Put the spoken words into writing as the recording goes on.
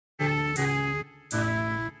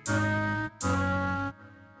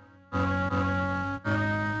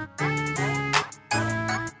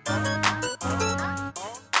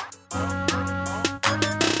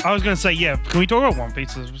I was gonna say, yeah. Can we talk about One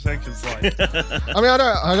Piece for a second? 'Cause, like, I mean,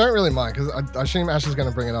 I don't really mind because I assume Ash is going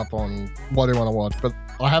to bring it up on what do you want to watch, but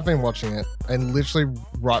I have been watching it, and literally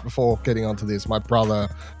right before getting onto this, my brother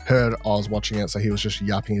heard I was watching it, so he was just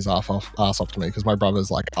yapping his ass off to me because my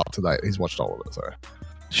brother's like up to date. He's watched all of it, so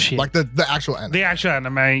shit. like the actual anime. The actual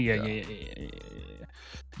anime,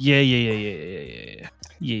 yeah.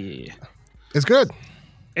 It's good.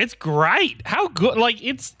 It's great. How good? Like,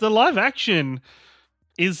 it's the live action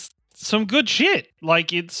is some good shit.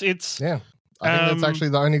 Like, it's Yeah. I think that's actually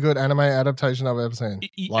the only good anime adaptation I've ever seen.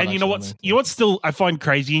 And you know what's still I find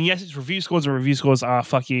crazy, and yes, it's review scores, and review scores are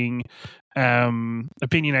fucking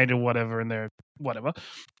opinionated or whatever, and they're whatever.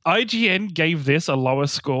 IGN gave this a lower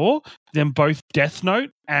score than both Death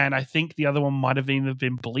Note, and I think the other one might have either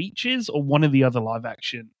been Bleach's or one of the other live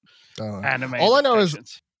action anime. All I know is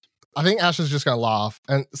I think Ash is just going to laugh.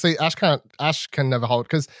 And see, Ash can never hold,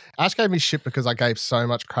 because Ash gave me shit because I gave so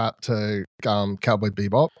much crap to Cowboy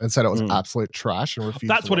Bebop and said it was absolute trash and refused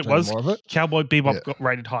That's to what watch it was. More of it. Cowboy Bebop got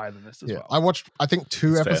rated higher than this as well. I watched, I think,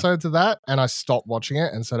 2 episodes of that, and I stopped watching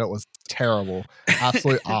it and said it was terrible.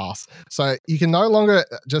 Absolute ass. So you can no longer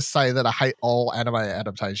just say that I hate all anime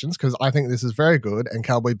adaptations, because I think this is very good, and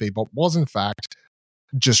Cowboy Bebop was, in fact,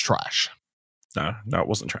 just trash. No, it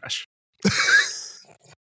wasn't trash.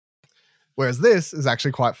 Whereas this is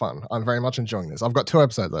actually quite fun. I'm very much enjoying this. I've got 2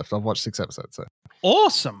 episodes left. I've watched 6 episodes. So.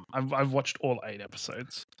 Awesome. I've watched all 8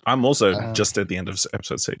 episodes. I'm also just at the end of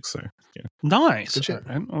episode 6. So yeah. Nice. Good shit.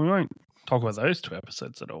 We won't talk about those 2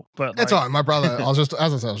 episodes at all. But it's all right. My brother, I was just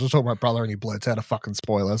talking to my brother, and he blurts out a fucking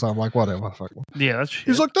spoiler. So I'm like, whatever. Fucking. Yeah, that's shit.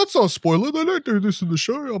 He's like, that's not a spoiler. They don't do this in the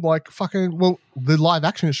show. I'm like, fucking. Well, the live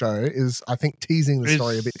action show is, I think, teasing the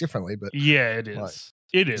story a bit differently. But yeah, it is. Like,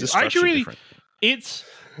 it is. Actually,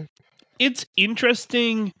 it's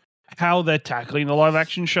interesting how they're tackling the live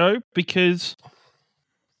action show, because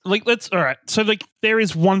like so like there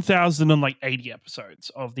is 1,080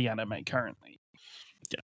 episodes of the anime currently.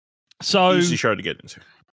 Yeah. So easy show to get into.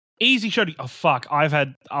 Oh fuck.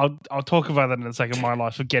 I'll talk about that in a second. My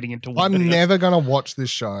life of getting into one. I'm never gonna watch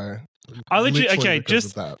this show. I literally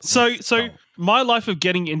so my life of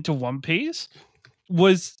getting into One Piece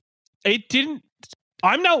was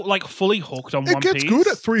I'm now like fully hooked on One Piece. It gets good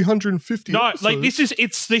at 350 episodes. Like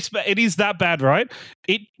it is that bad, right?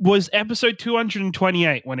 It was episode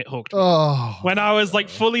 228 when it hooked me. Oh. When I was like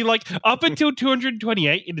fully like up until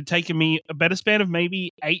 228, it had taken me a better span of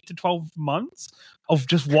maybe 8 to 12 months of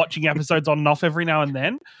just watching episodes on and off every now and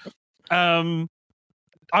then.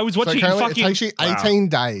 I was watching it takes you 18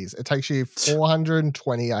 days. It takes you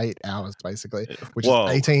 428 hours, basically, which is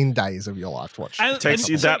 18 days of your life to watch. It takes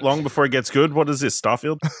you that long before it gets good? What is this,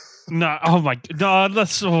 Starfield? No, oh my God,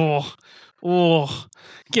 that's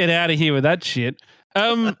get out of here with that shit.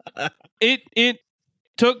 It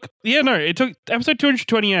took episode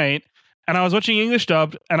 228, and I was watching English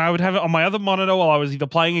dubbed, and I would have it on my other monitor while I was either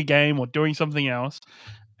playing a game or doing something else,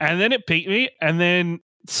 and then it piqued me, and then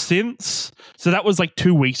so that was like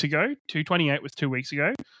 2 weeks ago. 228 was 2 weeks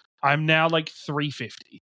ago. I'm now like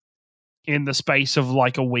 350 in the space of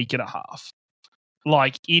like a week and a half.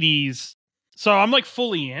 Like it is. So I'm like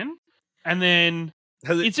fully in, and then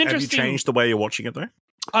it's interesting. Have you changed the way you're watching it though?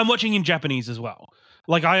 I'm watching in Japanese as well.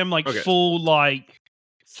 Like I am like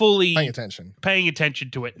fully paying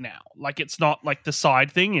attention to it now. Like it's not like the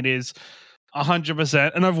side thing. It is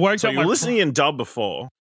 100%. And I've worked out. So you're listening in dub before.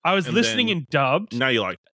 I was listening in dubbed. Now you're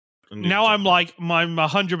like. Now I'm like, my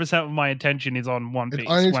 100% of my attention is on One Piece. It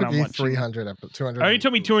only took you 300 episodes. 200. It only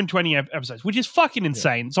took me 220 episodes, which is fucking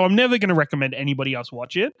insane. Yeah. So I'm never going to recommend anybody else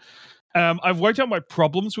watch it. I've worked out my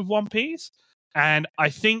problems with One Piece, and I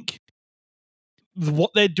think what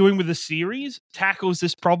they're doing with the series tackles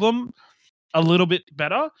this problem a little bit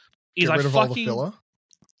better. Get rid of all the filler?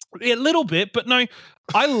 A little bit, but no,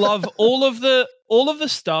 I love all of the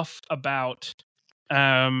stuff about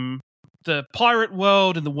the pirate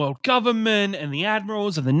world and the world government and the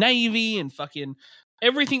admirals and the navy and fucking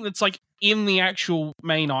everything that's like in the actual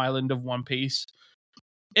main island of One Piece.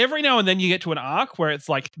 Every now and then you get to an arc where it's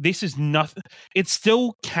like, this is nothing. It's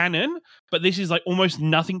still canon, but this is like almost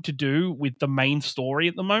nothing to do with the main story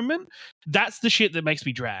at the moment. That's the shit that makes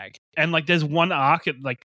me drag. And like, there's one arc at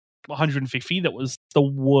like 150 that was the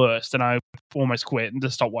worst, and I almost quit and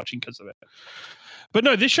just stopped watching because of it. But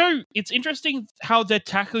no, this show, it's interesting how they're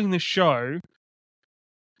tackling the show.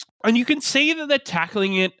 And you can see that they're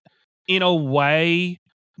tackling it in a way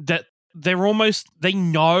that they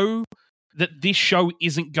know that this show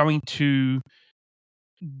isn't going to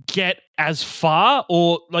get as far,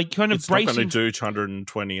 or like kind of it's not going to do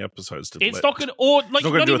 220 episodes. It's not going to, or like, it's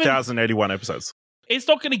not going to do 1,081 episodes. it's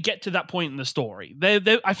not going to get to that point in the story.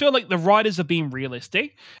 I feel like the writers are being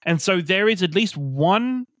realistic, and so there is at least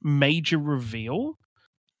one major reveal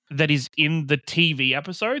that is in the TV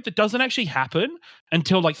episode that doesn't actually happen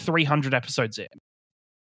until like 300 episodes in.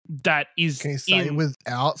 That is, can you say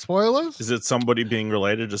without spoilers? Is it somebody being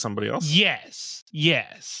related to somebody else?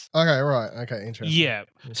 Yes. Okay, right. Okay, interesting. Yeah.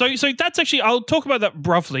 So that's actually, I'll talk about that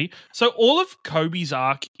roughly. So all of Kobe's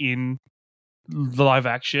arc in live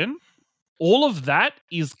action, all of that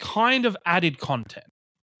is kind of added content.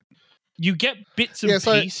 You get bits and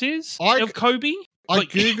pieces of Kobe. I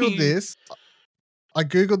googled this. I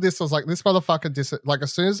was like, this motherfucker like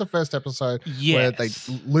as soon as the first episode where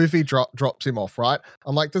Luffy drops him off, right?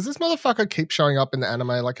 I'm like, does this motherfucker keep showing up in the anime?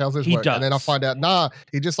 Like, how's this work? Does. And then I find out, nah,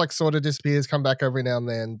 he just like sort of disappears, come back every now and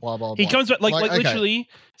then, blah blah blah. He comes back like okay. literally.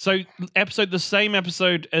 So the same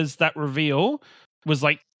episode as that reveal was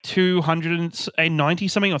like 290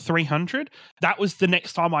 something or 300. That was the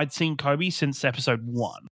next time I'd seen Kobe since episode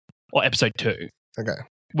 1 or episode 2. Okay,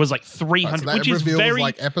 was like 300, right, so which is very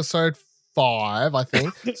like episode 5, I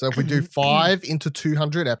think. So if we do 5 into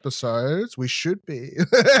 200 episodes, we should be.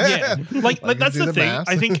 Yeah, like that's the thing. Math.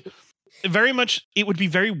 I think very much it would be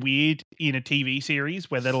very weird in a TV series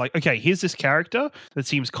where they're like, okay, here's this character that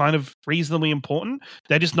seems kind of reasonably important.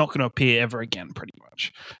 They're just not going to appear ever again, pretty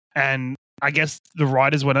much. And I guess the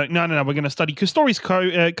writers went, no, we're going to study because Kobe's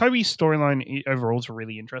storyline overall is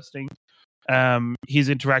really interesting. His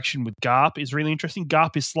interaction with Garp is really interesting.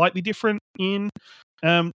 Garp is slightly different in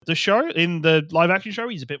the show, in the live action show.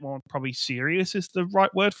 He's a bit more probably serious is the right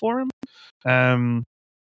word for him.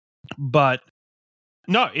 But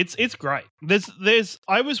no, it's great. There's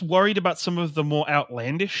I was worried about some of the more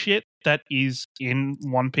outlandish shit that is in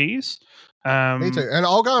One Piece. Me too. And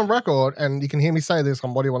I'll go on record, and you can hear me say this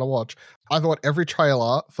on What Do You Want to Watch. I thought every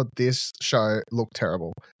trailer for this show looked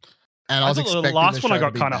terrible. And I was expecting the last one I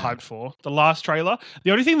got kind of hyped for. The last trailer.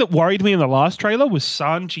 The only thing that worried me in the last trailer was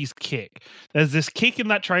Sanji's kick. There's this kick in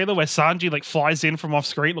that trailer where Sanji like flies in from off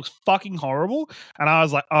screen. It looks fucking horrible. And I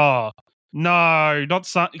was like, oh, no, not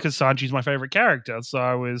Sanji, because Sanji's my favorite character. So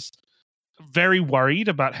I was very worried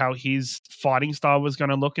about how his fighting style was going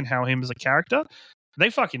to look and how him as a character. They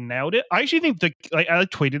fucking nailed it. I actually think I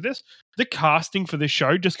tweeted this. The casting for this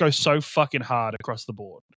show just goes so fucking hard across the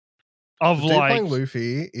board. Of like playing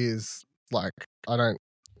Luffy is like I don't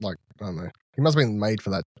know. He must have been made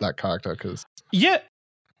for that character because it's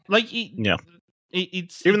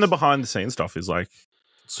even the behind the scenes stuff is like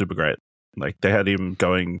super great. Like they had him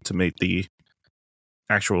going to meet the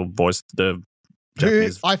actual voice, the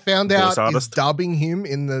Japanese. I found out artist. is dubbing him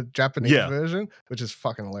in the Japanese version, which is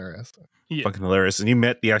fucking hilarious. Yeah. Fucking hilarious, and he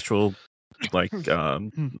met the actual like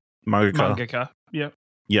mangaka. Yeah.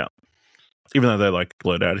 Even though they like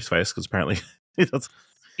blurred out his face because apparently he's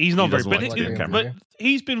not very, but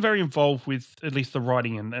he's been very involved with at least the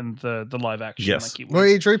writing and the live action. Yes. Well,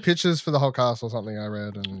 he drew pictures for the whole cast or something I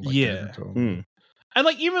read, and and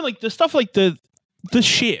like even like the stuff like the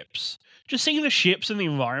ships, just seeing the ships and the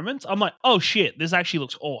environments, I'm like, oh shit, this actually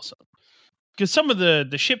looks awesome. Because some of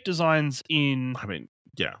the ship designs in, I mean,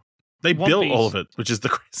 they built all of it, which is the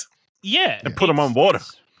crazy. Yeah, and put them on water.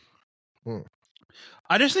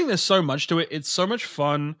 I just think there's so much to it. It's so much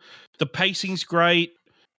fun. The pacing's great.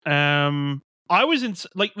 I was in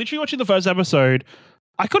like literally watching the first episode.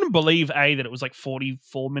 I couldn't believe that it was like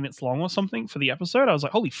 44 minutes long or something for the episode. I was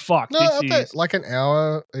like, holy fuck. No, this is like an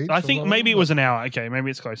hour each. I think maybe it was an hour. Okay,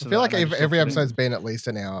 maybe it's close to that. I feel like every episode's been at least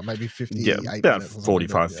an hour, maybe 58 about minutes.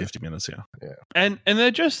 45, 50 minutes, yeah. And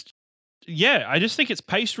they're just, I just think it's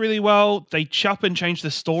paced really well. They chop and change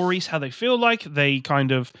the stories how they feel like. They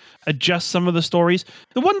kind of adjust some of the stories.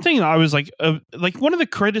 The one thing that I was like one of the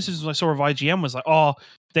criticisms I saw of IGN was like, oh,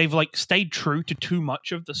 they've like stayed true to too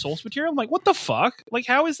much of the source material. I'm like, what the fuck? Like,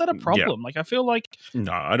 how is that a problem? Yeah. Like, I feel like...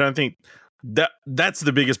 No, I don't think... That's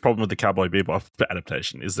the biggest problem with the Cowboy Bebop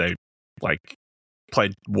adaptation is they like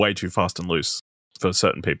played way too fast and loose for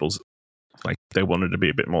certain people's... Like, they wanted to be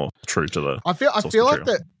a bit more true to the I feel like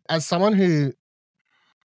that as someone who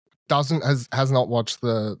has not watched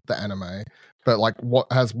the anime, but like what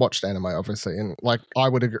has watched anime obviously, and like I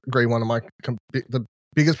would agree one of my the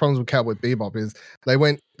biggest problems with Cowboy Bebop is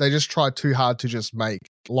they just tried too hard to just make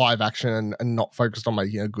live action and not focused on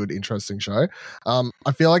making a good, interesting show.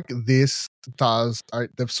 I feel like this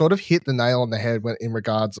they've sort of hit the nail on the head in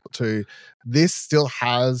regards to this still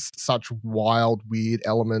has such wild, weird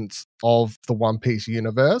elements of the One Piece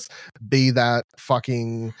universe. Be that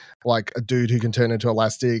fucking like a dude who can turn into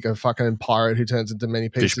elastic, a fucking pirate who turns into many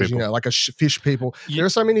pieces, like a fish people. Yeah. There are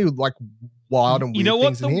so many like wild and You weird know what?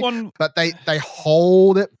 things in The here. one But they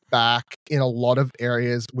hold it back in a lot of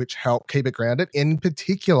areas which help keep it grounded. In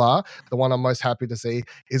particular, the one I'm most happy to see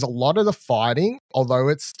is a lot of the fighting, although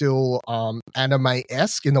it's still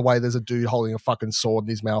anime-esque in the way there's a dude holding a fucking sword in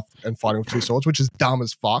his mouth and fighting with two swords, which is dumb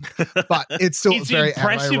as fuck. But it's still it's very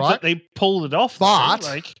impressive anime, right? that they pulled it off. But though.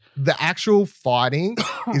 Like, the actual fighting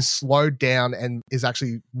is slowed down and is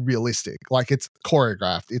actually realistic. Like it's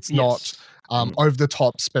choreographed. It's not over the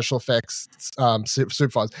top special effects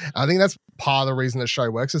supervised. I think that's part of the reason the show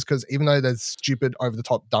works is because even though there's stupid over the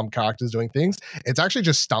top dumb characters doing things, it's actually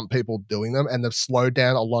just stunt people doing them, and they've slowed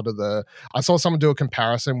down a lot of the. I saw someone do a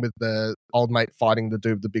comparison with the old mate fighting the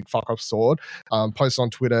dude with the big fuck off sword. Posted on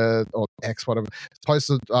Twitter or X, whatever.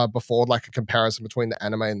 Posted before like a comparison between the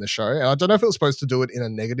anime and the show, and I don't know if it was supposed to do it in a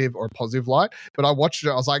negative or a positive light, but I watched it.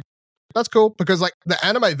 I was like, that's cool because like the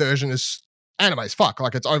anime version is anime as fuck.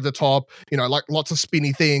 Like it's over the top, you know, like lots of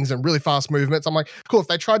spinny things and really fast movements. I'm like, cool. If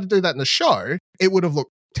they tried to do that in the show, it would have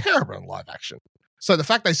looked terrible in live action. So the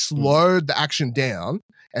fact they slowed the action down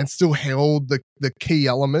and still held the key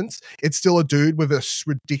elements, it's still a dude with a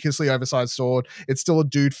ridiculously oversized sword. It's still a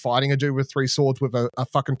dude fighting a dude with three swords with a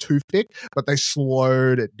fucking toothpick, but they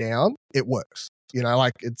slowed it down. It works. You know,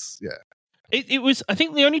 like it's, yeah. it was, I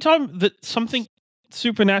think the only time that something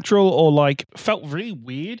supernatural or like felt really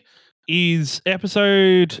weird is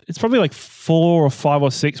episode, it's probably like 4 or 5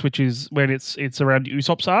 or 6, which is when it's around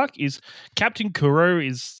Usopp's arc. Is Captain Kuro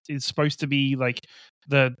is supposed to be like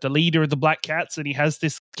the leader of the Black Cats, and he has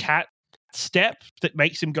this cat step that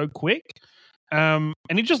makes him go quick, and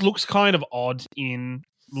it just looks kind of odd in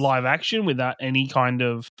live action without any kind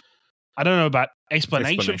of, I don't know about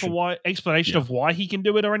explanation of why he can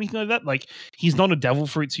do it or anything like that. Like he's not a devil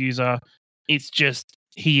fruits user. It's just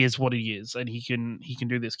he is what he is, and he can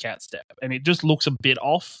do this cat step, and it just looks a bit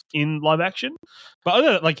off in live action. But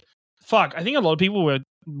other like, fuck, I think a lot of people were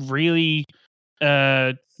really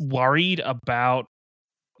worried about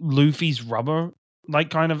Luffy's rubber like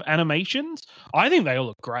kind of animations. I think they all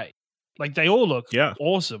look great. Like they all look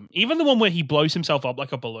awesome. Even the one where he blows himself up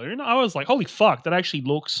like a balloon, I was like, holy fuck, that actually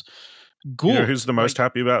looks good. You know who's the most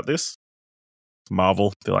happy about this?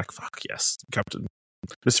 Marvel. They're like, fuck yes, Captain.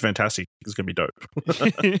 This is fantastic. It's gonna be dope.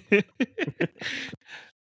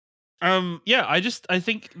 Yeah, I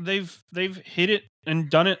think they've hit it and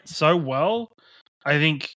done it so well. I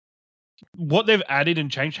think what they've added and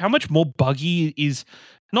changed, how much more Buggy is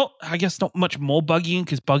not much more Buggy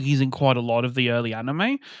because Buggy's in quite a lot of the early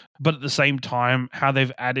anime, but at the same time, how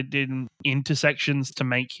they've added in intersections to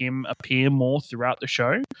make him appear more throughout the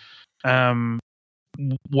show,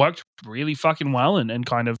 worked really fucking well and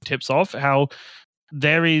kind of tips off how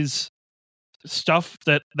there is stuff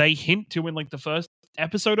that they hint to in like the first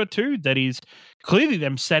episode or two that is clearly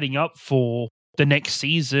them setting up for the next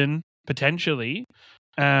season potentially.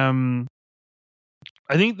 I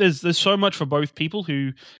think there's so much for both people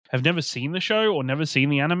who have never seen the show or never seen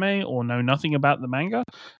the anime or know nothing about the manga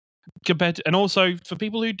compared to, and also for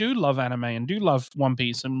people who do love anime and do love One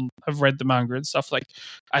Piece and have read the manga and stuff. Like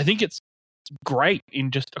I think it's great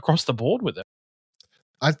in just across the board with it.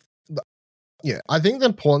 I think the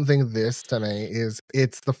important thing of this to me is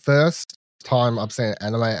it's the first time I've seen an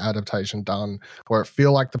anime adaptation done where it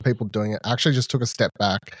feel like the people doing it actually just took a step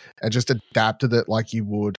back and just adapted it like you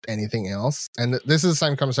would anything else. And this is the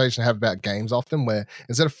same conversation I have about games often, where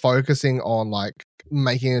instead of focusing on like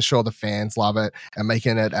making sure the fans love it and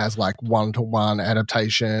making it as like one-to-one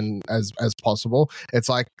adaptation as possible, it's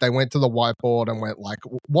like they went to the whiteboard and went like,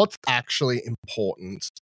 what's actually important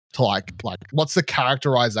to like what's the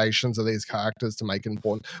characterizations of these characters to make it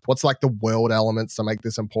important, what's like the world elements to make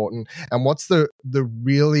this important, and what's the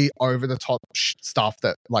really over the top stuff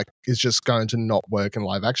that like is just going to not work in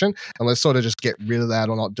live action, and let's sort of just get rid of that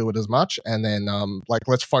or not do it as much, and then like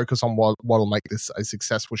let's focus on what'll make this a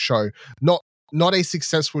successful show, not a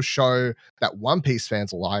successful show that One Piece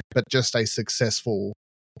fans will like, but just a successful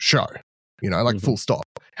show, you know, like full stop.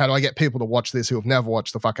 How do I get people to watch this who have never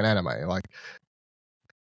watched the fucking anime? Like,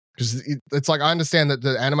 because it's like, I understand that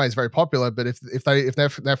the anime is very popular, but if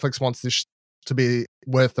Netflix wants this to be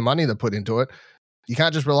worth the money they put into it, you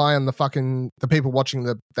can't just rely on the people watching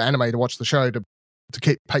the anime to watch the show to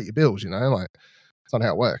pay your bills, you know? Like, it's not how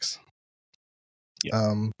it works.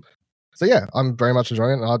 Yeah. So yeah, I'm very much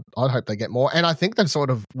enjoying it, and I'd hope they get more. And I think they've sort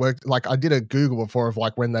of worked, like I did a Google before of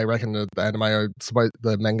like when they reckon the anime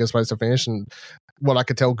the manga is supposed to finish, and what I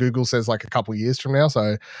could tell, Google says like a couple years from now.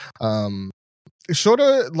 So it sort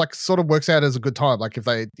of works out as a good time. Like if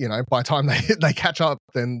they, you know, by the time they catch up,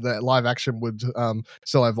 then the live action would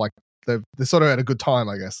still have like they're sort of at a good time,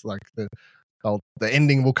 I guess. Like the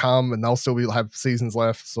ending will come and they'll still have seasons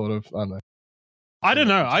left, sort of. I don't know. I don't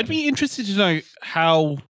know. I'd be interested to know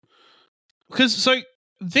how, because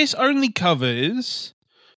this only covers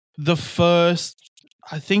the first,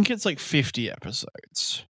 I think it's like 50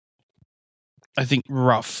 episodes. I think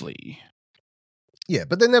roughly. Yeah,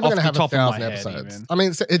 but they're never going to have top of my 1,000 head, episodes. even. I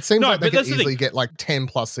mean, it seems like they but could that's the easily thing. get like 10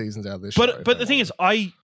 plus seasons out of this show. But the thing is,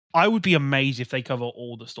 I would be amazed if they cover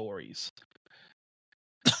all the stories.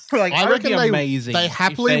 Like, I reckon they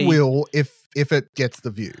happily will if it gets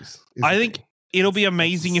the views. I think it'll be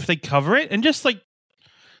amazing if they cover it, and just like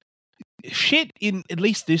shit in at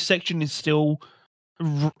least this section is still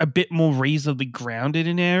a bit more reasonably grounded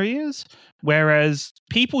in areas, whereas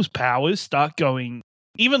people's powers start going,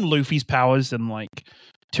 even Luffy's powers in like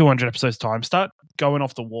 200 episodes time start going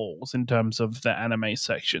off the walls in terms of the anime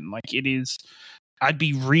section. Like, it is, I'd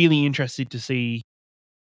be really interested to see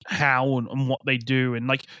how and what they do. And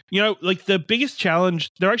like, you know, like the biggest challenge,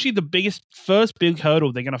 they're actually the biggest first big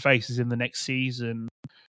hurdle they're going to face is in the next season's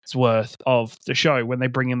worth of the show, when they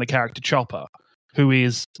bring in the character Chopper, who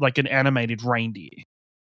is like an animated reindeer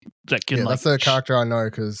that can, that's the character I know,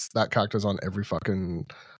 because that character's on every fucking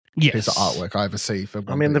piece of artwork I ever see. For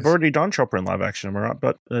I mean, they've already done Chopper in live action, am I right?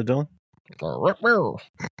 But Dylan?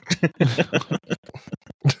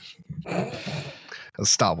 A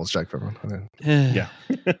Star Wars joke for everyone. Yeah.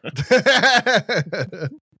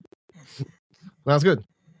 That's good.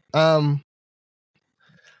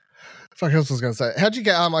 Fuck else I was going to say. How'd you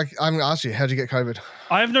get? I'm going to ask you. How'd you get COVID?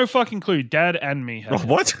 I have no fucking clue. Dad and me had it.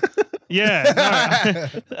 What? Yeah,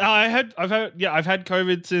 no, I've had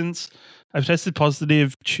COVID since I've tested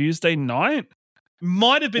positive Tuesday night.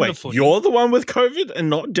 Might have been the flu. You're the one with COVID and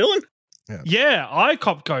not Dylan? Yeah, I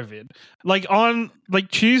copped COVID. Like on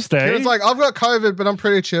Tuesday. It's like, I've got COVID, but I'm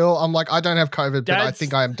pretty chill. I'm like, I don't have COVID, but I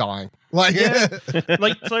think I am dying. Like,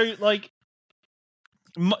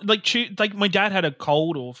 my dad had a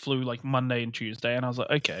cold or flu like Monday and Tuesday, and I was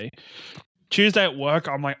like, okay. Tuesday at work,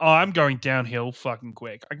 I'm like, I'm going downhill fucking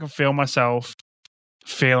quick. I can feel myself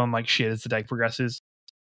feeling like shit as the day progresses.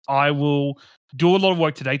 I will do a lot of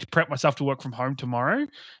work today to prep myself to work from home tomorrow,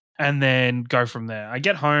 and then go from there. I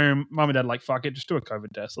get home, mum and dad are like, fuck it, just do a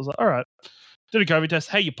COVID test. I was like, all right. Did a COVID test.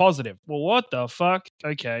 Hey, you're positive. Well, what the fuck?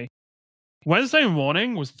 Okay. Wednesday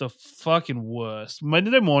morning was the fucking worst.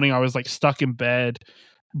 Wednesday morning, I was like stuck in bed.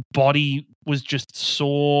 Body was just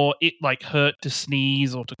sore. It like hurt to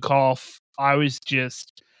sneeze or to cough. I was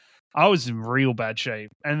in real bad shape.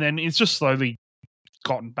 And then it's just slowly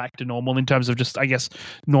gotten back to normal in terms of just, I guess,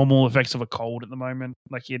 normal effects of a cold at the moment.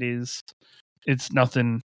 Like, it's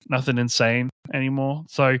nothing insane anymore.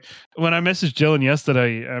 So when I messaged Dylan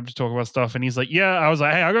yesterday to talk about stuff, and he's like, yeah, I was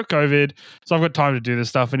like, hey, I got COVID, so I've got time to do this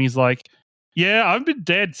stuff. And he's like, yeah, I've been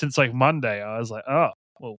dead since like Monday. I was like, oh,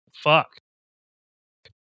 well, fuck.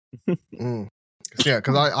 Yeah,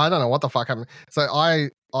 because I don't know what the fuck happened. So I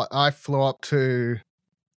flew up to.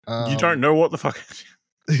 You don't know what the fuck.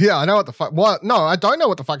 Yeah, I know what the fuck. What? No, I don't know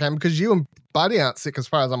what the fuck happened, because you and Buddy aren't sick, as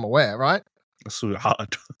far as I'm aware, right? That's so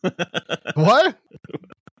hard. What?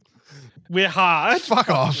 We're hard. Fuck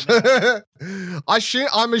off.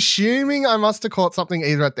 I'm assuming I must have caught something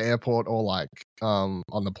either at the airport or like on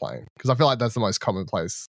the plane, because I feel like that's the most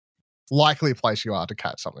likely place you are to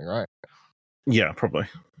catch something, right? Yeah, probably.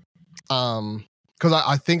 Because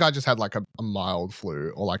I think I just had like a mild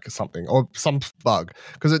flu or like something or some bug,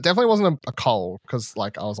 because it definitely wasn't a cold, because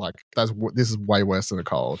like I was like, this is way worse than a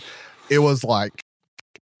cold. It was like,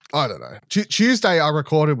 I don't know. Tuesday I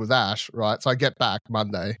recorded with Ash, right? So I get back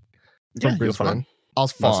Monday from Brisbane. I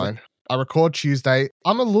was fine. Mostly. I record Tuesday.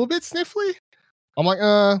 I'm a little bit sniffly. I'm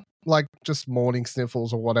like just morning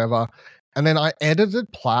sniffles or whatever. And then I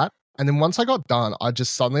edited Platt. And then once I got done, I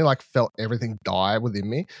just suddenly like felt everything die within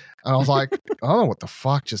me. And I was like, I don't know what the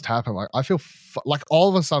fuck just happened. Like, I feel like all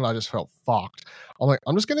of a sudden I just felt fucked. I'm like,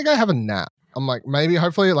 I'm just going to go have a nap. I'm like, maybe,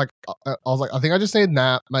 hopefully, like, I was like, I think I just need a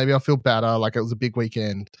nap. Maybe I'll feel better. Like, it was a big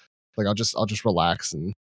weekend. Like, I'll just relax,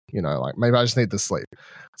 and, you know, like, maybe I just need to sleep.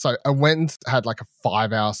 So I went and had like a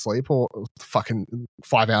 5-hour sleep, or fucking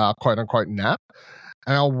 5-hour quote unquote nap.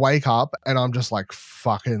 And I'll wake up and I'm just like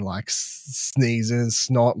fucking like sneezing and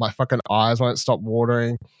snot. My fucking eyes won't stop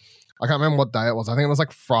watering. I can't remember what day it was. I think it was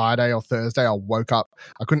like Friday or Thursday. I woke up.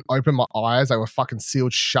 I couldn't open my eyes. They were fucking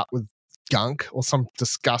sealed shut with gunk or some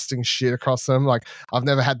disgusting shit across them. Like, I've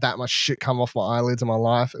never had that much shit come off my eyelids in my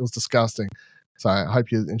life. It was disgusting. So I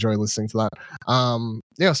hope you enjoy listening to that.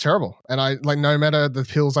 Yeah, it was terrible. And I like, no matter the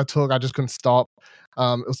pills I took, I just couldn't stop.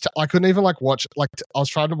 I couldn't even like watch, like I was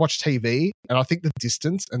trying to watch TV, and I think the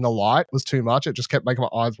distance and the light was too much. It just kept making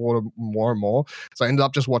my eyes water more and more. So I ended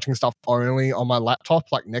up just watching stuff only on my laptop,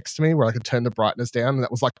 like next to me, where I could turn the brightness down. And that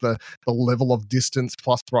was like the level of distance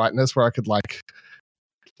plus brightness where I could like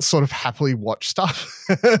sort of happily watch stuff.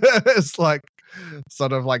 It's like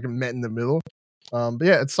sort of like met in the middle. But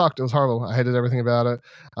yeah, it sucked. It was horrible. I hated everything about it.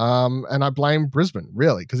 And I blame Brisbane,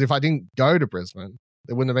 really, because if I didn't go to Brisbane,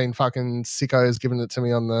 there wouldn't have been fucking sickos giving it to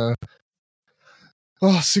me on the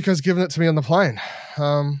plane.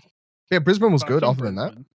 Yeah, Brisbane was good. Other than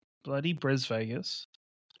that, bloody Bris Vegas.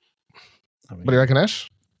 What do you reckon, Ash?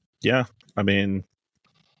 Yeah, I mean,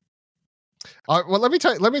 well, let me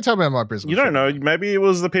tell you about my Brisbane. You don't know. Maybe it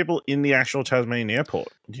was the people in the actual Tasmanian airport,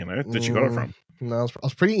 that you got it from. No, I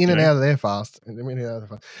was pretty in and out of there fast.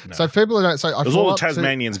 No. So people who don't. So I it was all the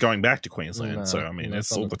Tasmanians going back to Queensland. No, so I mean,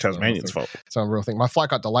 it's all the Tasmanians' fault. It's not a real thing. My flight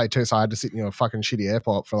got delayed too, so I had to sit in a fucking shitty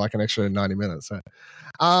airport for like an extra 90 minutes. So,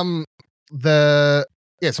 so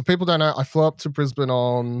people don't know. I flew up to Brisbane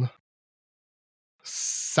on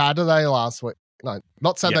Saturday last week. No,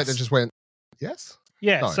 not Saturday. Yes. That just went. Yes.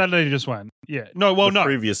 Yeah, no. Saturday just went. Yeah. No, well, the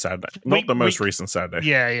previous Saturday. Not the most recent Saturday.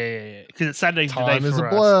 Yeah. Because it's Saturday today Time is for a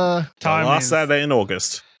blur. Last Saturday in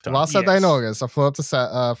August. Last Saturday in August. I flew up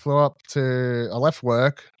to I left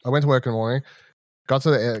work. I went to work in the morning.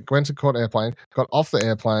 Went to Court Airplane. Got off the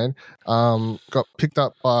airplane. Got picked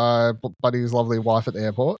up by Buddy's lovely wife at the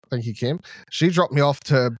airport. Thank you, Kim. She dropped me off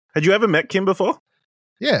to... Had you ever met Kim before?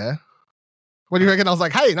 Yeah. What do you reckon? I was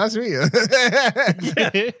like, hey, nice to meet you.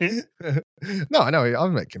 No, I know.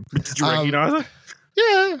 I've met Kim. Did you recognize her?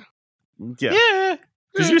 Yeah. Yeah.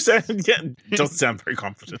 Because you said, doesn't sound very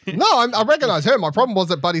confident. No, I recognize her. My problem was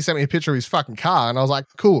that Buddy sent me a picture of his fucking car, and I was like,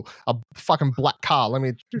 cool, a fucking black car. Let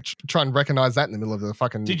me try and recognize that in the middle of the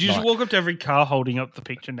fucking Did you just walk up to every car holding up the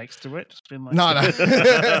picture next to it? Just been like, no.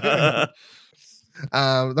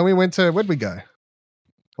 Then we went to, where'd we go?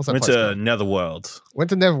 What's that Went place to called? Netherworld. Went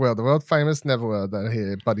to Netherworld, the world famous Netherworld that I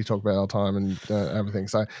hear Buddy talk about all the time and everything.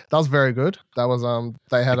 So that was very good. That was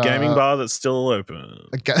they had a gaming bar that's still open.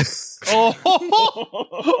 Oh,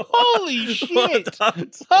 holy shit!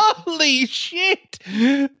 Holy shit!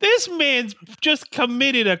 This man's just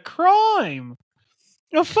committed a crime.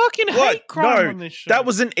 A fucking hate crime on this show. That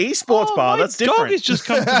was an esports bar. That's different. My dog has just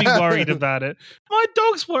come to be worried about it. My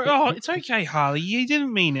dog's worried. Oh, it's okay, Harley. You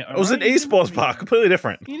didn't mean it. It was an esports bar. Completely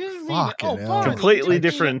different. You didn't mean it. Oh, completely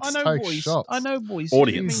different. I know, boys. I know, boys.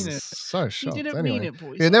 Audience. You didn't mean it. So shocked. You didn't mean it,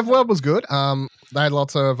 boys. Yeah, Netherworld was good. They had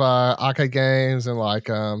lots of arcade games and like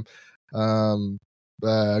good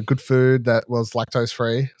food that was lactose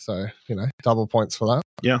free. So, double points for that.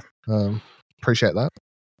 Yeah. Appreciate that.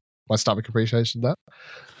 My stomach appreciated that.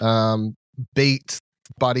 Beat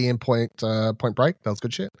Buddy in Point Break. That was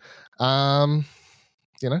good shit. Just want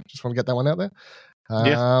to get that one out there. What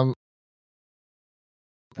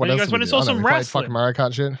else? You guys went and saw some wrestling. Fucking Mario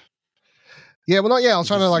Kart shit. Yeah, well, not yet. I was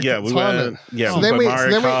trying to we went. Yeah, so then we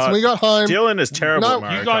got home. Dylan is terrible. No, at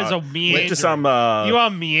Mario you guys Kart. are meandering. Went to some you are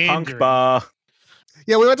meandering. punk bar.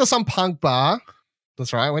 Yeah, we went to some punk bar.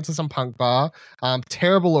 That's right. I went to some punk bar.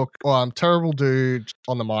 Terrible dude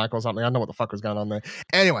on the mic or something. I don't know what the fuck was going on there.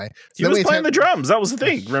 Anyway. He was playing the drums. That was the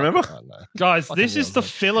thing. Remember? Guys, this is the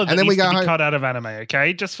filler that needs to be cut out of anime,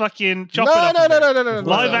 okay? Just fucking chop it up. No.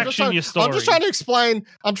 Live action your story. I'm just trying to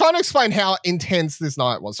explain how intense this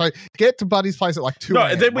night was. So get to Buddy's place at like 2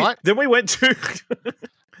 a.m., then we went to...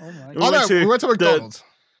 we went to McDonald's.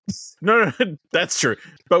 No, that's true.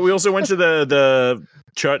 But we also went to the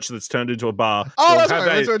church that's turned into a bar. Oh, that's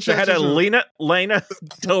right. They had a Lena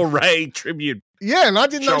Del Rey tribute. Yeah, and I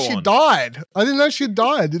didn't know she died.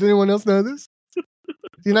 Did anyone else know this? Do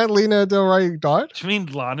you know Lena Del Rey died? Do you mean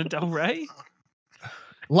Lana Del Rey?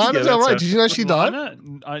 Lana Del Rey. Did you know she died?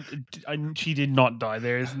 She did not die.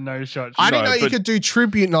 There is no shot. I didn't know you could do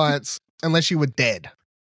tribute nights unless you were dead.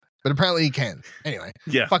 But apparently you can. Anyway.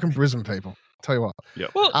 Yeah. Fucking Brisbane people. Tell you what. Yeah.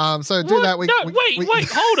 Well, so do that. Wait.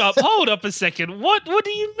 Hold up a second. What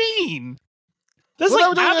do you mean? There's they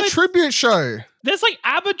were doing a tribute show. There's like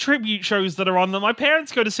ABBA tribute shows that are on that my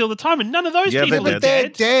parents go to see all the time, and none of those people are they're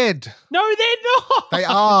dead. dead. No, they're not. They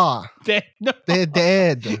are. They're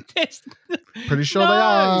dead. Pretty sure they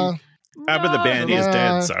are. ABBA the band is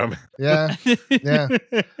dead, so yeah.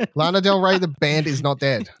 Lana Del Rey the band is not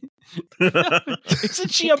dead.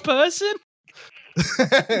 Isn't she a person?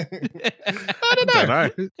 I don't know.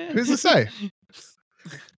 Who's to say?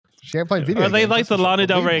 She ain't playing video. Are they games, like the that's Lana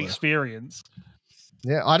Del Rey unbelievable. experience?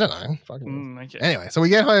 Yeah, I don't know. Fucking Okay. Anyway, so we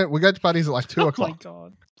get home. We go to Buddy's at like 2 o'clock. Oh my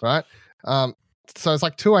god! Right. So it's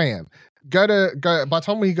like 2 a.m. By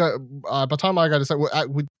the time I go to say,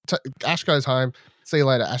 Ash goes home. See you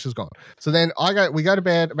later. Ash is gone. So then we go to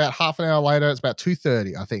bed about half an hour later. It's about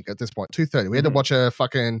 2:30, I think, at this point. 2:30. We had to watch a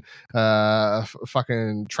fucking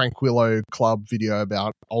Tranquillo Club video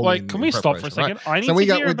about old. Like, can we stop for a second? Right? I need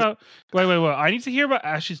to hear about. Wait. I need to hear about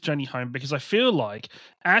Ash's journey home because I feel like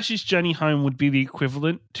Ash's journey home would be the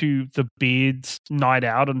equivalent to the Beard's night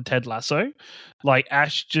out on Ted Lasso. Like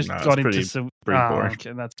Ash just got into some. Pretty boring.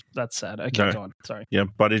 Okay, that's sad. Okay, go on. Sorry. Yeah,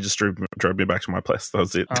 Buddy just drove me back to my place. That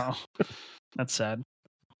was it. Oh, that's sad.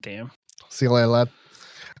 Damn. See you later, lad.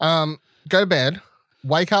 Go to bed.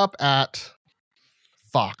 Wake up at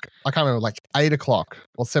I can't remember, like 8 o'clock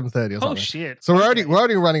or 7:30 or something. Oh shit! So we're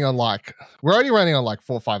already running on like 4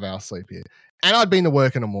 or 5 hours sleep here. And I'd been to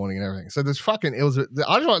work in the morning and everything. So this is what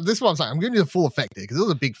I'm saying. I'm giving you the full effect here because it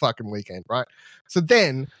was a big fucking weekend, right? So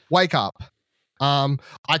then wake up. I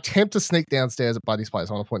attempt to sneak downstairs at Buddy's place.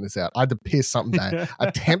 I want to point this out. I had to piss something bad.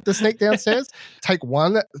 Attempt to sneak downstairs, take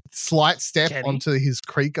one slight step onto his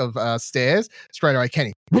creak of stairs. Straight away,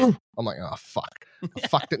 Kenny. I'm like, oh, fuck. I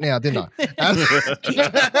fucked it now, didn't I?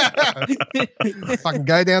 Fucking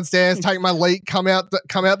go downstairs, take my leak, come out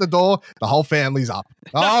the door. The whole family's up.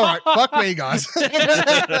 All right, fuck me, guys.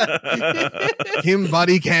 Him,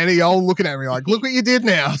 Buddy, Kenny, all looking at me like, look what you did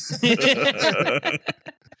now.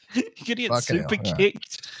 You could get super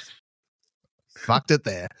kicked. Fucked it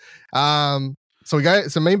there. So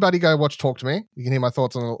me and Buddy go watch Talk to Me. You can hear my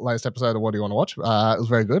thoughts on the latest episode of What Do You Want to Watch. It was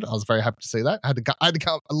very good. I was very happy to see that. I had to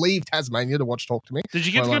leave Tasmania to watch Talk to Me. Did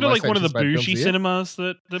you get to go to like one of the bougie cinemas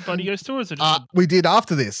that Buddy goes to, or is it just we did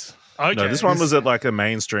after this. Okay. No, this one was at like a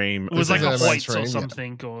mainstream. It was like a Hoyts or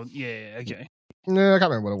something. Yeah. Or okay. No, I can't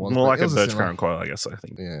remember what it was. More like a Birch Crown Coil, I guess. I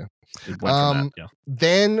think. Yeah. Yeah.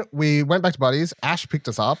 Then we went back to Buddy's. Ash picked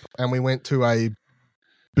us up, and we went to a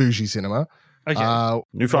bougie cinema. Okay.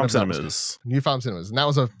 New Farm Cinemas. New Farm Cinemas. And that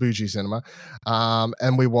was a bougie cinema.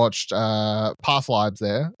 And we watched Past Lives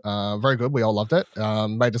there. Very good. We all loved it.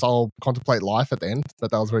 Made us all contemplate life at the end,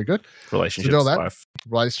 but that was very good. Relationships, so life.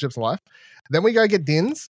 Relationships and life. Then we go get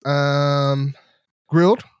Dins.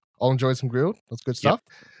 Grilled. I'll enjoy some grilled. That's good stuff.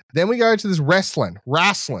 Yep. Then we go to this wrestling.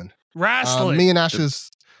 Me and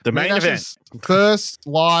Ash's... The main event. First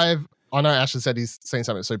live... I know Ash has said he's seen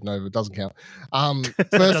something at Supernova. It doesn't count.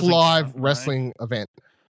 First live wrestling event.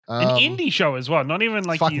 An indie show as well. Not even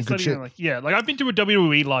like fucking good shit. Like I've been to a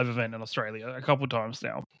WWE live event in Australia a couple of times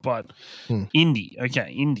now, but indie.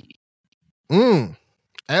 Okay, indie.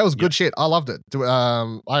 That was good shit. I loved it.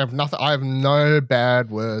 I have no bad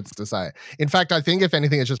words to say. In fact, I think if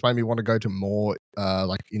anything, it just made me want to go to more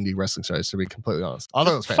like indie wrestling shows. To be completely honest, I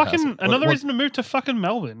thought it was fantastic. Another reason to move to fucking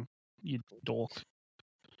Melbourne. You dork.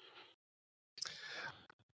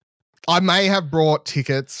 I may have brought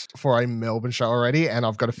tickets for a Melbourne show already, and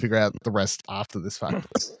I've got to figure out the rest after this fact.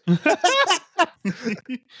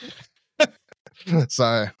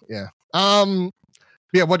 So yeah,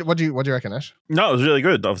 yeah. What do you reckon, Ash? No, it was really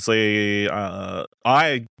good. Obviously,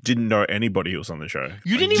 I didn't know anybody who was on the show.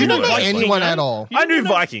 You didn't even know anyone at all. I knew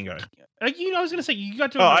Vikingo. I was going to say you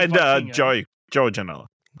got to. And Joe Janela.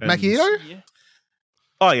 Makito? Yeah.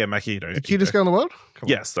 Oh yeah, Makito. The cutest girl in the world.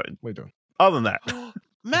 Yes. What are you doing? Other than that.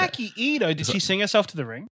 Maki Ito, did she sing herself to the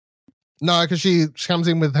ring? No, because she comes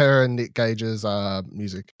in with her and Nick Gage's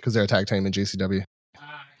music because they're a tag team in GCW.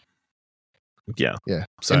 Yeah.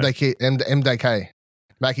 So MDK.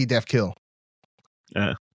 Maki Def Kill.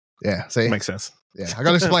 Yeah. Yeah. See? Makes sense. Yeah. I got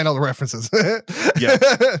to explain all the references. Yeah.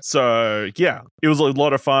 So, yeah. It was a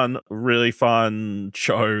lot of fun. Really fun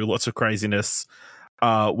show. Lots of craziness.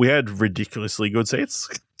 We had ridiculously good seats.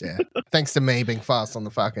 Yeah. Thanks to me being fast on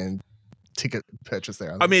the fucking ticket purchase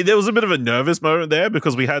there. I mean, there was a bit of a nervous moment there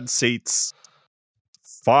because we had seats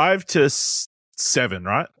 5 to 7,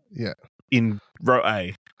 right? Yeah. In row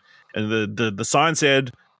A. And the sign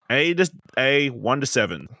said A 1 to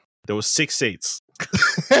 7. There was 6 seats.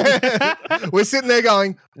 We're sitting there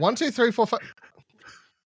going 1, 2, 3, 4, 5.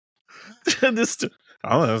 I don't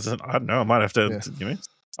know. I might have to,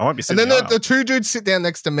 I might be sitting. And then the two dudes sit down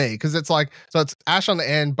next to me because it's like, so it's Ash on the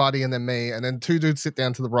end, Buddy, and then me. And then 2 dudes sit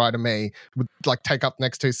down to the right of me, would like take up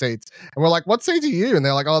next 2 seats. And we're like, what seat are you? And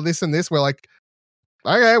they're like, oh, this and this. We're like,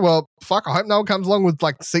 okay, well, fuck. I hope no one comes along with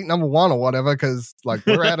like seat number 1 or whatever because like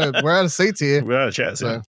we're out of seats here. We're out of chairs.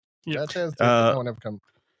 So, yeah, chairs. No one ever come.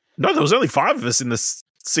 No, there was only 5 of us in the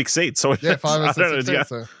 6 seats. So yeah, 5 of us in 6 seats.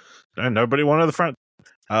 So. No, nobody wanted the front.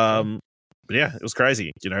 But yeah, it was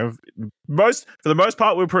crazy. For the most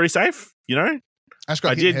part, we were pretty safe. Ash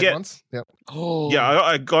got hit head once. Yep. Oh. Yeah,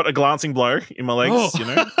 I got a glancing blow in my legs.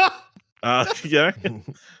 But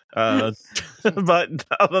other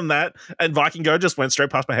than that, and Viking Go just went straight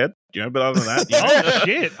past my head. But other than that, oh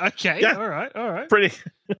shit. Okay. Yeah. All right. Pretty.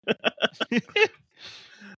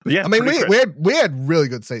 Yeah, I mean, we had really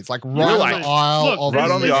good seats, like right on like, the aisle, look, right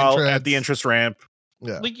on the aisle entrance. at the entrance ramp.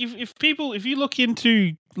 Yeah. Like if you look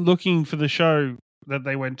into looking for the show that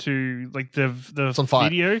they went to, like the on Fight.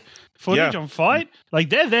 video footage on Fight, like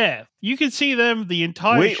they're there. You can see them the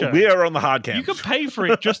entire show. We are on the hard cam. You could pay for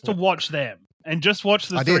it just to watch them and just watch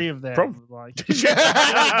the three of them. Like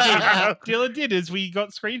Dylan did is we got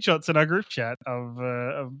screenshots in our group chat of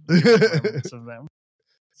moments of them.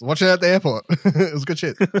 So watching it at the airport. It was good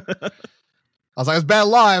shit. I was like, it was bad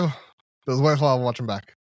live, but it was worthwhile watching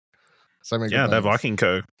back. So many good that moments. Viking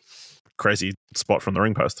Co. Crazy spot from the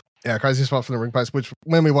ring post. Yeah, crazy spot from the ring post, which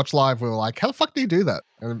when we watched live, we were like, how the fuck do you do that?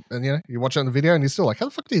 And you know, you watch it on the video and you're still like, how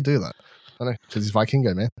the fuck do you do that? I don't know, because he's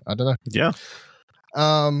Vikingo, man. I don't know. Yeah.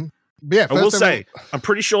 But yeah, I will say, I'm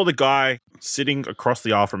pretty sure the guy sitting across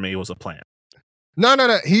the aisle from me was a plant.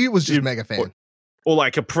 No. He was just mega fan. Or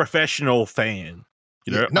like a professional fan.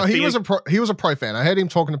 You know? No, he was a pro fan. I heard him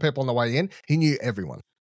talking to people on the way in. He knew everyone.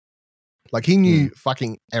 Like he knew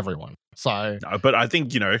fucking everyone. So, no, but I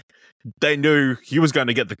think, you know, they knew he was going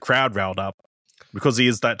to get the crowd riled up because he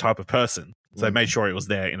is that type of person. So they made sure he was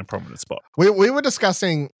there in a prominent spot. We were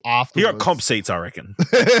discussing afterwards. He got comp seats, I reckon.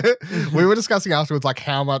 We were discussing afterwards, like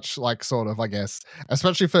how much, like sort of, I guess,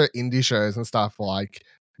 especially for indie shows and stuff, like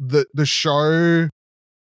the show,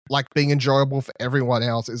 like being enjoyable for everyone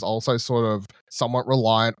else is also sort of somewhat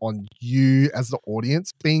reliant on you as the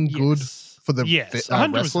audience being good for the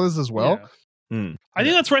wrestlers as well. Yeah. I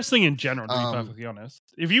think that's wrestling in general, to be perfectly honest.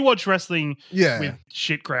 If you watch wrestling with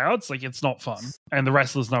shit crowds, like it's not fun. And the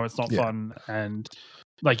wrestlers know it's not fun. And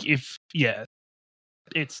like it's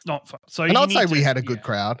not fun. So and I'd say we had a good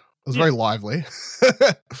crowd. It was very lively.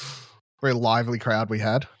 Very lively crowd we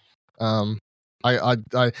had. I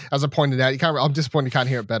as I pointed out, I'm disappointed you can't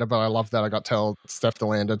hear it better, but I love that I got to tell Steph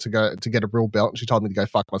DeLanda to get a real belt and she told me to go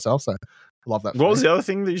fuck myself. So I love that. What was the other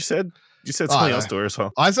thing that you said? You said something else to her as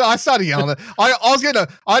well. I started yelling. I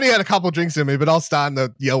only had a couple of drinks in me, but I was starting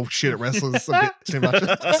to yell shit at wrestlers a bit too much.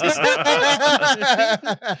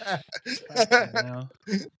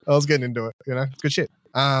 I was getting into it, you know. It's good shit.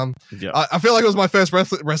 I feel like it was my first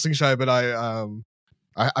wrestling show, but I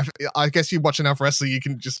guess you watch enough wrestling, you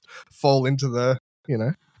can just fall into the, you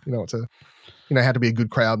know how to be a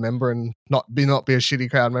good crowd member and not be a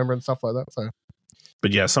shitty crowd member and stuff like that. So,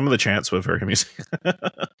 but yeah, some of the chants were very amusing.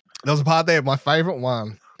 There was a part there, my favorite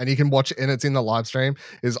one, and you can watch it, and it's in the live stream,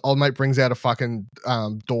 is old mate brings out a fucking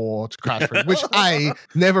door to crash through, which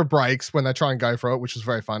never breaks when they try and go for it, which is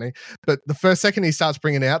very funny. But the first second he starts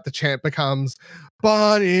bringing it out, the chant becomes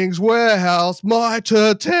Bunnings Warehouse,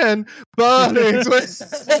 Mitre 10, Bunnings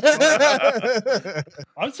Warehouse.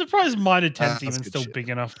 I'm surprised Mitre 10's even still big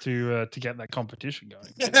enough to get that competition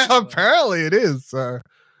going. Yeah, apparently it is. So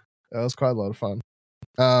that was quite a lot of fun.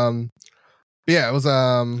 Yeah, it was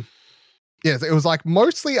it was like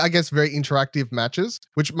mostly, I guess, very interactive matches,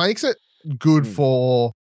 which makes it good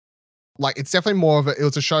for, like, it's definitely more of it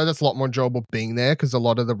was a show that's a lot more enjoyable being there because a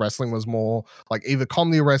lot of the wrestling was more like either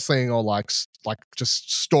comedy wrestling or like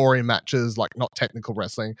just story matches, like not technical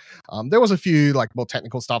wrestling. There was a few like more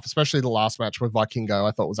technical stuff, especially the last match with Vikingo.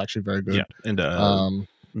 I thought was actually very good. Yeah, and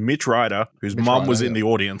Mitch Ryder, whose mum was in the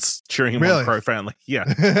audience cheering him on Pro Family. Yeah.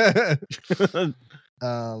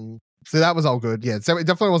 So that was all good. Yeah, so it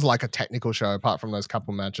definitely was like a technical show apart from those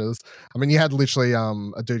couple matches. I mean, you had literally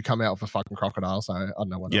a dude come out with a fucking crocodile, so I don't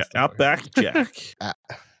know what else. Yeah, Outback Jack.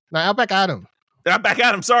 No, Outback Adam. Outback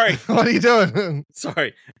Adam, sorry. What are you doing?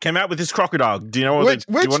 Sorry. Came out with his crocodile. Do you know do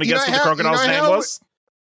you want to guess what the crocodile's name was?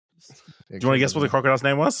 Do you want to guess what the crocodile's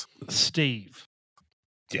name was? Steve.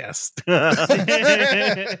 Yes.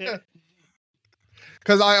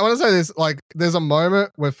 Because I want to say this, like, there's a moment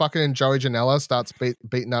where fucking Joey Janela starts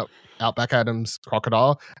beating up Outback Adam's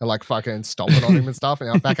crocodile and like fucking stomping on him and stuff. And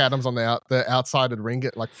Outback Adam's on the outside of the ring,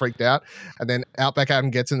 get like freaked out. And then Outback Adam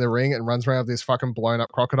gets in the ring and runs around with this fucking blown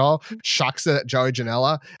up crocodile, chucks it at Joey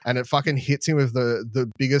Janela, and it fucking hits him with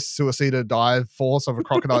the biggest suicide dive force of a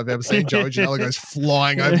crocodile I've ever seen. Joey Janela goes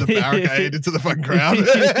flying over the barricade into the fucking crowd.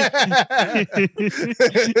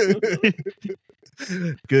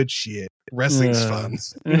 Good shit. Wrestling's fun.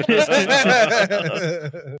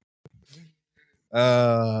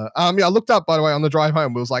 I looked up, by the way, on the drive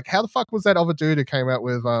home. It was like, how the fuck was that other dude who came out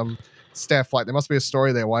with Steph? Like, there must be a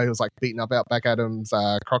story there why he was like beating up Outback Adam's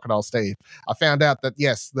Crocodile Steve. I found out that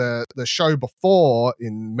yes, the show before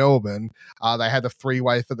in Melbourne, they had a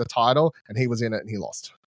 3-way for the title, and he was in it and he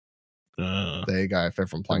lost. There you go. If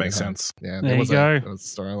everyone playing, that makes sense. Yeah, there you go. That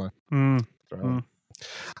was the storyline.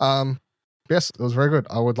 Yes, it was very good.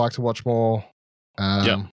 I would like to watch more.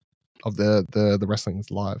 of the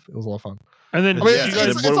wrestling's live. It was a lot of fun. And then I mean, Yeah.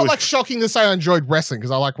 it's not like shocking to say I enjoyed wrestling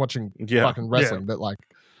because I like watching fucking wrestling, but like.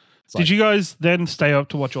 Did you guys then stay up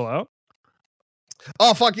to watch All Out?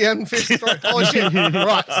 Oh fuck yeah, and fish story. Holy shit.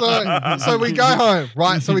 Right. So we go home.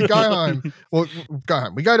 Right. So we go home. Well, go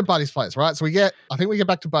home. We go to Buddy's place, right? So I think we get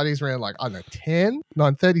back to Buddy's around like, I don't know, 10,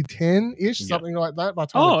 9:30, 10-ish, something like that by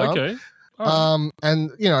the time we're done. Okay. Right.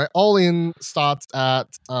 And you know, All In starts at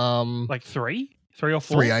like 3 or 4?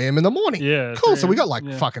 3 a.m. in the morning. Yeah. Cool. So we got like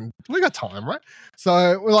we got time, right?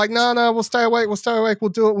 So we're like, no, we'll stay awake. We'll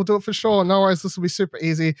do it for sure. No worries. This will be super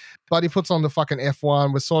easy. Buddy puts on the fucking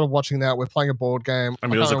F1. We're sort of watching that. We're playing a board game. I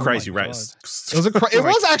mean, it was a crazy race. It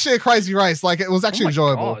was actually a crazy race. Like it was actually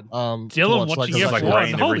enjoyable. Dylan watching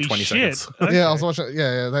F1. Holy shit. Seconds. Okay. Yeah, I was watching.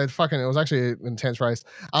 Yeah, it was actually an intense race.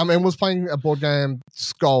 And was playing a board game,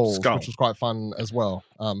 Skulls, which was quite fun as well.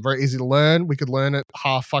 Very easy to learn. We could learn it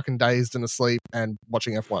half fucking dazed and asleep and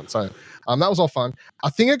watching F1. So that was all fun.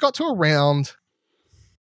 I think it got to around,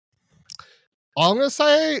 I'm going to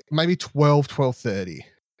say maybe 12:30.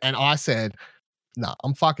 And I said, nah,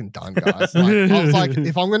 I'm fucking done, guys. Like, I was like,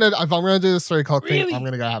 if I'm gonna do this 3 o'clock thing, I'm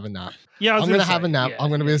gonna go have a nap. Yeah, I'm gonna have a nap. I'm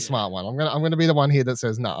gonna be the smart one. I'm gonna be the one here that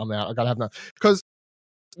says, no, I'm out. I gotta have a nap. Because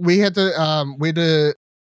we had to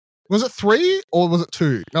was it 3 or was it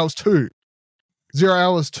 2? No, it was 2. 0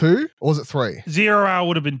 hour was 2 or was it 3? 0 hour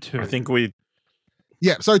would have been 2. I think we.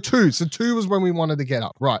 Yeah, so 2. So 2 was when we wanted to get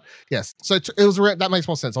up. Right. Yes. So it was around, that makes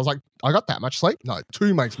more sense. I was like, I got that much sleep? No,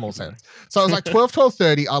 2 makes more sense. So I was like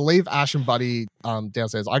 12:30. I leave Ash and Buddy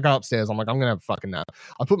downstairs. I go upstairs. I'm like, I'm going to have a fucking nap.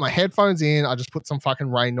 I put my headphones in. I just put some fucking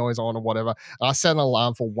rain noise on or whatever. And I set an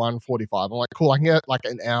alarm for 1:45. I'm like, cool, I can get like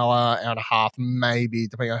an hour and a half, maybe,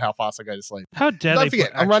 depending on how fast I go to sleep. How dare Don't they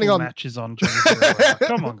forget, put I'm running on matches on during 0 hour?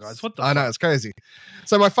 Come on, guys. What the I know, it's crazy.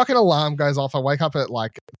 So my fucking alarm goes off. I wake up at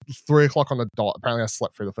like 3 o'clock on the dot. Apparently I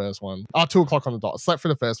slept through the first one. 2 o'clock on the dot. I slept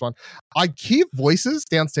through the first one. I hear voices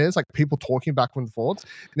downstairs, like people talking back and forth.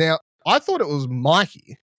 Now, I thought it was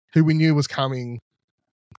Mikey, who we knew was coming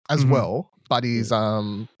as well. Buddy's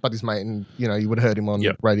mate, and you know, you would have heard him on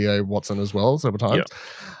Radio Watson as well several times.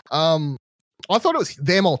 I thought it was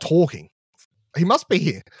them all talking. He must be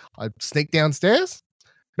here. I sneak downstairs.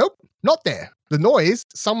 Nope, not there. The noise,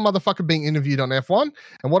 some motherfucker being interviewed on F1.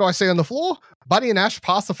 And what do I see on the floor? Buddy and Ash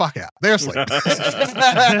pass the fuck out. They're asleep.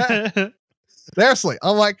 They're asleep.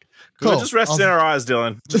 I'm like, cool. We're just resting our eyes,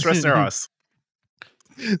 Dylan. Just resting our eyes.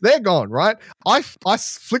 They're gone, right? I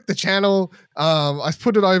flick the channel. I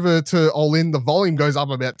put it over to All In. The volume goes up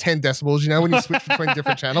about 10 decibels. You know, when you switch between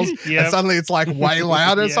different channels, and suddenly it's like way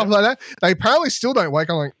louder and stuff like that. They apparently still don't wake.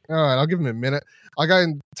 I'm like, all right, I'll give them a minute. I go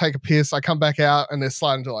and take a piss. I come back out and they're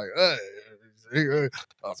sliding to like, I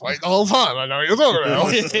was waiting the whole time. I know what you're talking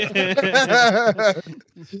about.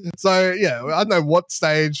 So yeah, I don't know what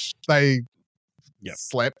stage they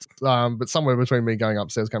slept, but somewhere between me going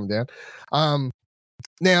upstairs, coming down.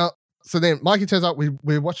 Now, so then Mikey turns up.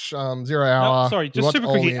 We watch 0 hour. Sorry, just super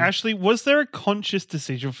quickly, Ashley. Was there a conscious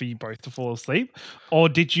decision for you both to fall asleep, or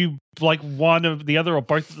did you like one of the other, or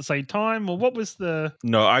both at the same time, or what was the?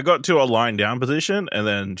 No, I got to a lying down position, and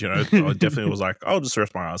then I definitely was like, I'll just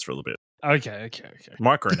rest my eyes for a little bit. Okay.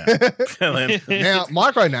 Micro nap. Now,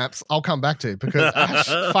 micro naps, I'll come back to because Ash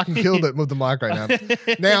fucking killed it with the micro nap.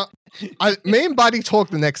 Now, me and Buddy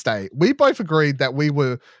talked the next day. We both agreed that we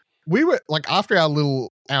were like, after our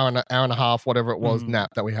little hour and a half, whatever it was,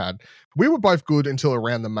 nap that we had, we were both good until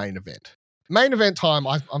around the main event. Main event time,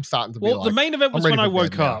 I'm starting to be the main event was when I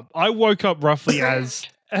woke up. I woke up roughly as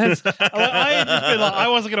I had just been like, I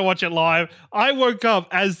wasn't going to watch it live. I woke up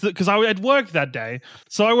because I had work that day.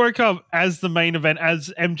 So I woke up as the main event,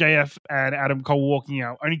 as MJF and Adam Cole walking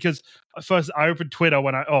out. Only because first I opened Twitter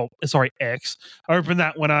X. I opened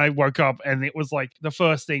that when I woke up, and it was like the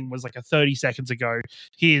first thing was like a 30 seconds ago.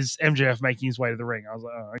 Here's MJF making his way to the ring. I was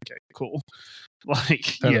like, oh, okay, cool.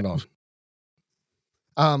 Like, turn it on.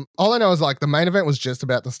 All I know is like the main event was just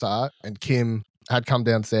about to start, and Kim had come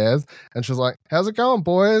downstairs and she was like, how's it going,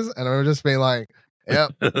 boys? And I would just be like,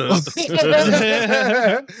 yep.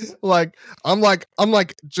 Like I'm like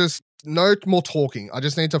just no more talking. I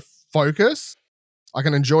just need to focus. I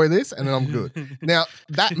can enjoy this and then I'm good. Now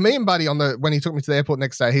that me and Buddy when he took me to the airport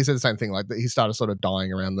next day, he said the same thing. Like he started sort of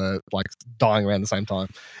dying around the same time.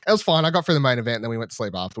 It was fine. I got through the main event and then we went to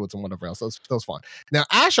sleep afterwards and whatever else. That was fine. Now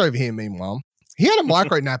Ash over here, meanwhile, he had a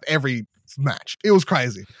micro nap every match. It was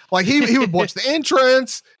crazy. Like he would watch the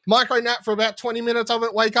entrance, micro nap for about 20 minutes of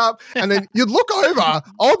it, wake up, and then you'd look over,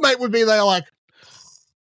 old mate would be there like,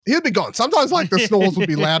 he'd be gone. Sometimes like the snores would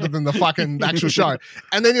be louder than the fucking actual show.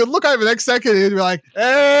 And then you'd look over the next second and he'd be like,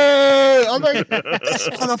 hey, I'm like, this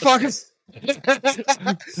motherfucker. You'll see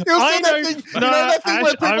that thing, that thing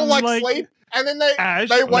where people like sleep and then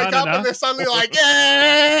they wake up and they're suddenly like,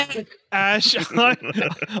 yeah. Ash,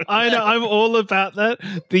 I know, I'm all about that.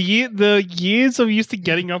 The years of used to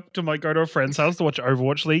getting up to go to a friend's house to watch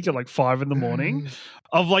Overwatch League at like 5 a.m.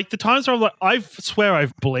 of like the times where I'm like, I swear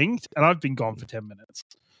I've blinked and I've been gone for 10 minutes.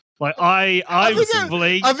 Like I've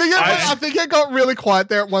blinked. I think it got really quiet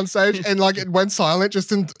there at one stage and like it went silent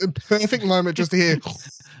just in a perfect moment just to hear.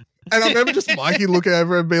 And I remember just Mikey looking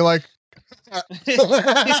over and be like,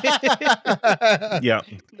 yeah.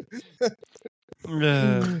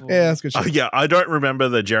 Yeah, that's good shit. Yeah, I don't remember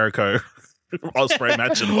the Jericho Osprey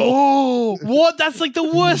match at all. Oh, what? That's like the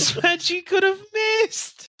worst match you could have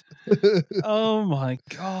missed. Oh my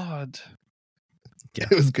god. Yeah.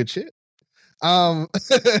 It was good shit. But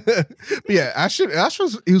yeah, Ash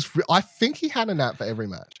was I think he had a nap for every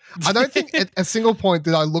match. I don't think at a single point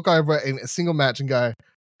did I look over in a single match and go,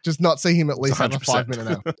 just not see him at least have a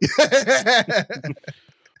 5-minute nap.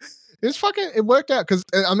 It worked out because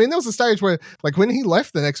I mean there was a stage where like when he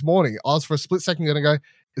left the next morning, I was for a split second gonna go,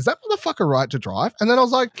 is that motherfucker right to drive? And then I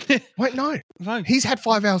was like, wait, no. He's had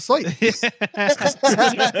 5 hours sleep.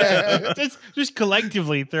 just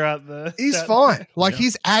collectively throughout the he's fine. Like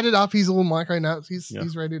he's added up his little micro naps.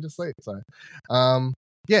 He's ready to sleep. So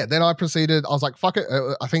then I proceeded. I was like, fuck it.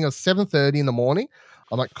 I think it was 7:30 in the morning.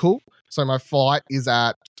 I'm like, cool. So my flight is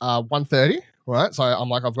at 1:30, right? So I'm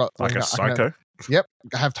like, I've got like a psycho. Yep.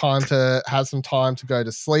 I have some time to go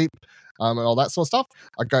to sleep and all that sort of stuff.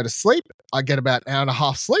 I go to sleep. I get about an hour and a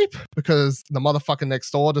half sleep because the motherfucker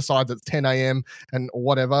next door decides it's 10 a.m. and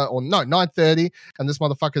whatever, or no, 9:30. And this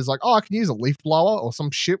motherfucker's like, oh, I can use a leaf blower or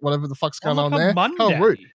some shit, whatever the fuck's going on there. Monday. How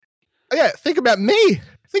rude. Yeah, think about me.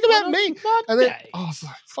 Think about me. And then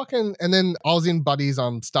fucking, and then I was in Buddy's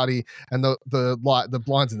study, and the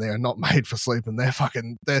blinds in there are not made for sleeping. They're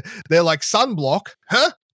like sunblock,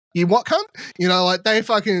 huh? You what, cunt? You know, like they're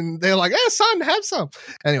like, yeah, son, have some.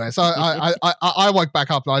 Anyway, so I woke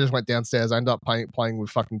back up and I just went downstairs. I ended up playing with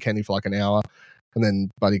fucking Kenny for like an hour, and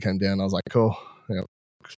then Buddy came down. I was like, cool, yeah,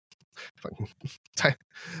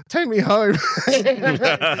 take me home. And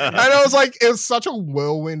I was like, it was such a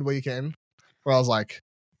whirlwind weekend where I was like,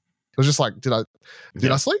 it was just like, did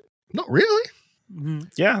I sleep? Not really. Mm-hmm.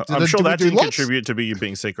 Yeah, I'm sure that didn't contribute to you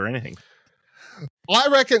being sick or anything. I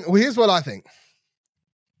reckon. Well, here's what I think.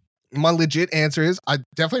 My legit answer is I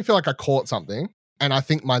definitely feel like I caught something, and I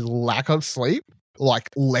think my lack of sleep like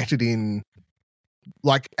let it in,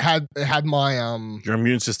 like had my your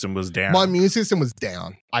immune system was down. My immune system was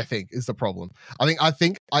down, I think, is the problem. I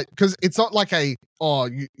think because it's not like you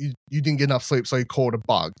didn't get enough sleep so you caught a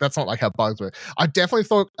bug. That's not like how bugs work. I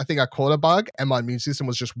think I caught a bug and my immune system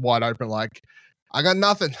was just wide open, like I got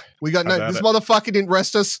nothing. We got no, this motherfucker didn't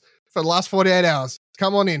rest us for the last 48 hours.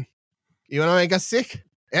 Come on in. You want to make us sick?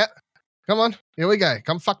 Yeah. Come on. Here we go.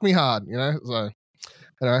 Come fuck me hard, you know? So,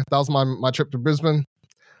 anyway, that was my trip to Brisbane.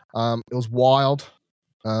 It was wild.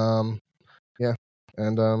 Yeah.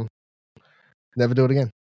 And never do it again.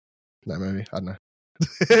 No, maybe. I don't know.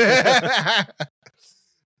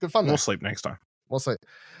 Good fun, though. We'll sleep next time. We'll see.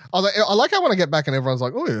 I like how when I get back and everyone's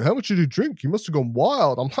like, oh, how much did you drink? You must have gone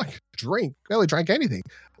wild. I'm like, drink? Barely drank anything.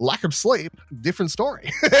 Lack of sleep, different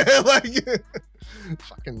story. Like,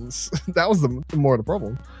 fucking, that was the more of the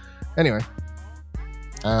problem. Anyway,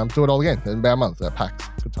 do it all again in about a month at PAX.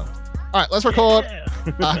 Good time. All right, let's record.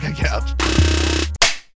 Okay, couch.